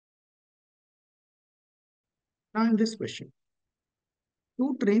Now in this question,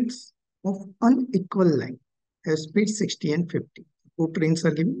 two trains of unequal line have speed 60 and 50. Two trains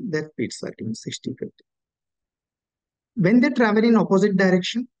are given, their speeds are given 60, 50. When they travel in opposite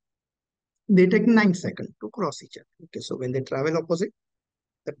direction, they take 9 seconds to cross each other. Okay, so when they travel opposite,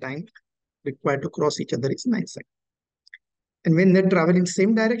 the time required to cross each other is 9 seconds. And when they travel in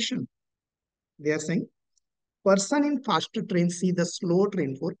same direction, they are saying person in faster train see the slow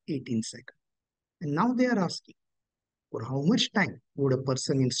train for 18 seconds. And now they are asking, for how much time would a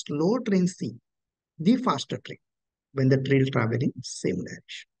person in slow train see the faster train when the train travel in same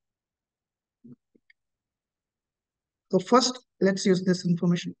direction? So first, let's use this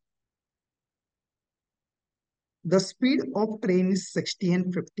information. The speed of train is 60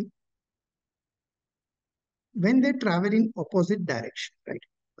 and 50 when they travel in opposite direction, right?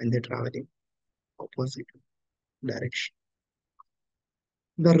 When they travel in opposite direction.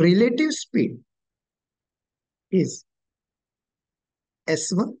 The relative speed is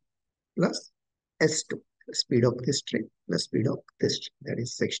S1 plus S2. The speed of this train plus speed of this train, that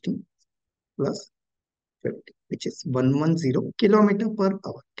is 60 plus 50, which is 110 kilometer per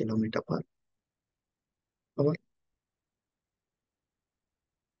hour. Kilometer per hour.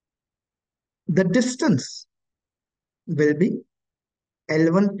 The distance will be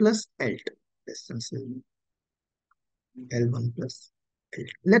L1 plus L2. Distance will be L1 plus L2.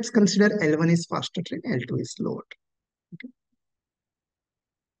 Let's consider L1 is faster train, L2 is slower train. Okay.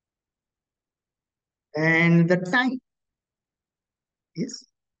 And the time is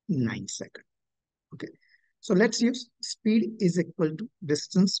 9 seconds. Okay. So let's use speed is equal to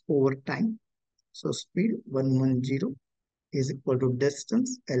distance over time. So speed 110 is equal to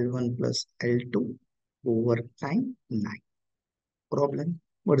distance L1 plus L2 over time 9. Problem.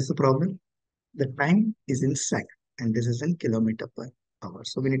 What is the problem? The time is in second and this is in kilometer per hour.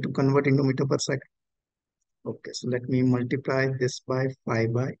 So we need to convert into meter per second. Okay, so let me multiply this by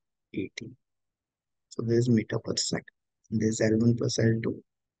 5 by 18. So this is meter per second. This is L1 plus L2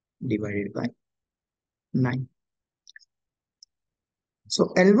 divided by 9. So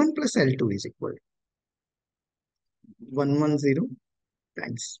L1 plus L2 is equal to 110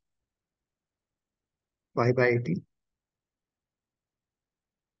 times 5 by 18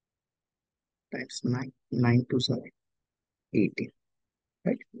 times 9. 9 to 7, 18.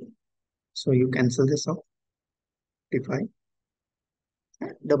 Right? So you cancel this out. 55.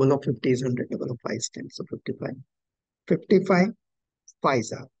 Double of 50 is 100. Double of 5 is 10. So 55. 55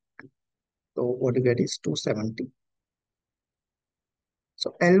 5s are. So what you get is 270.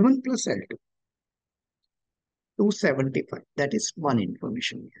 So L1 plus L2. 275. That is one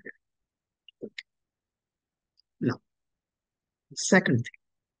information here. Okay. Now, second thing.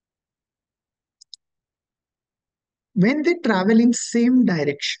 When they travel in same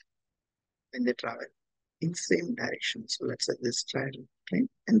direction, when they travel in same direction, so let's say this train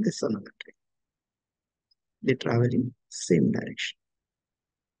and this another train, they travel in same direction.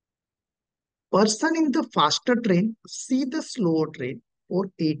 Person in the faster train see the slower train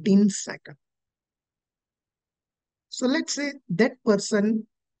for 18 seconds. So let's say that person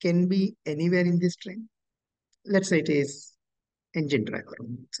can be anywhere in this train. Let's say it is engine driver.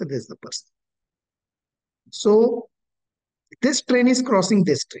 So this is the person. So this train is crossing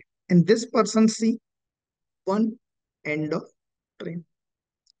this train and this person see one end of train.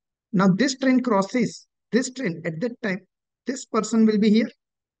 Now this train crosses this train at that time. This person will be here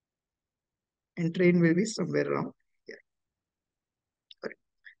and train will be somewhere around here. Correct.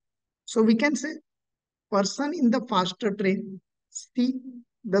 So we can say person in the faster train see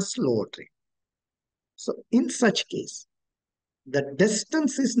the slower train. So in such case, the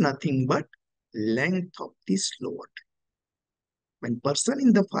distance is nothing but length of the slower train. When person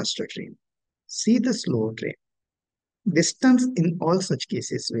in the faster train see the slower train, distance in all such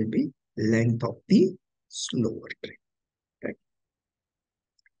cases will be length of the slower train. Right?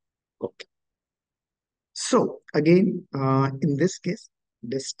 Okay. So again, in this case,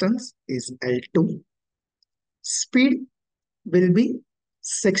 distance is L2. Speed will be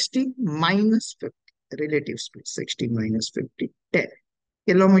 60 minus 50. Relative speed 60 minus 50, 10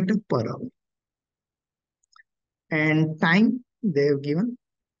 kilometer per hour. And time they have given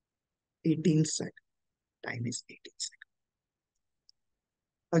 18 seconds. Time is 18 seconds.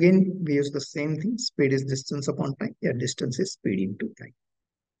 Again, we use the same thing. Speed is distance upon time. Yeah, distance is speed into time.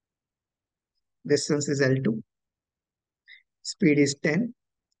 Distance is L2. Speed is 10.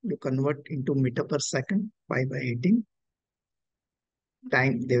 You convert into meter per second, 5 by 18.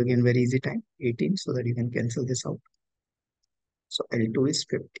 Time, they again very easy time, 18, so that you can cancel this out. So L2 is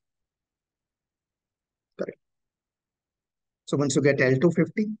 50. Correct. So once you get L2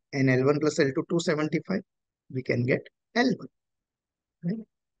 50 and L1 plus L2 275, we can get L1, right?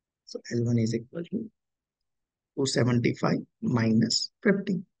 So L1 is equal to 275 minus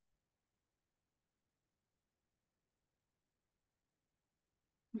 50,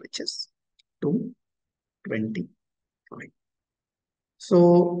 which is 225.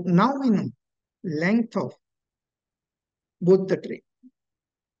 So now we know length of both the train.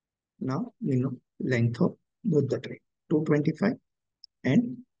 Now we know length of both the train, 225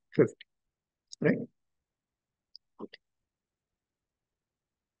 and 50, right? Okay.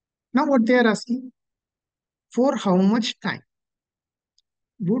 Now what they are asking, for how much time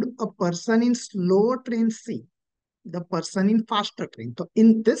would a person in slower train see the person in faster train? So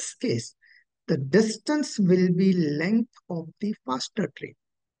in this case, the distance will be length of the faster train.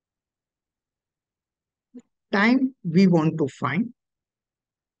 Time we want to find,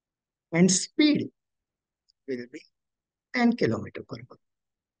 and speed will be 10 kilometer per hour.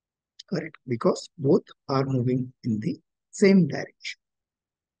 Correct, because both are moving in the same direction.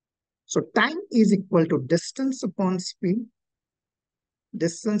 So time is equal to distance upon speed.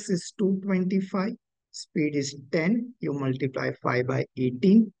 Distance is 225, speed is 10. You multiply 5 by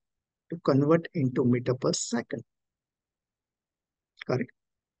 18 to convert into meter per second. Correct.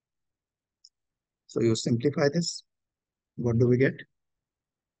 So you simplify this. What do we get?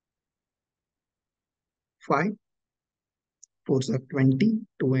 5, 4 are 20,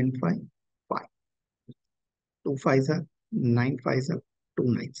 2 and 5, 5. 2 5s are 9, 5s are 2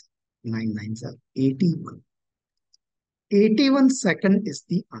 9s. 9 9s are 81. 81 second is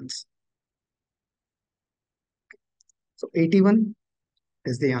the answer. So 81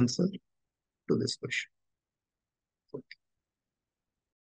 is the answer to this question.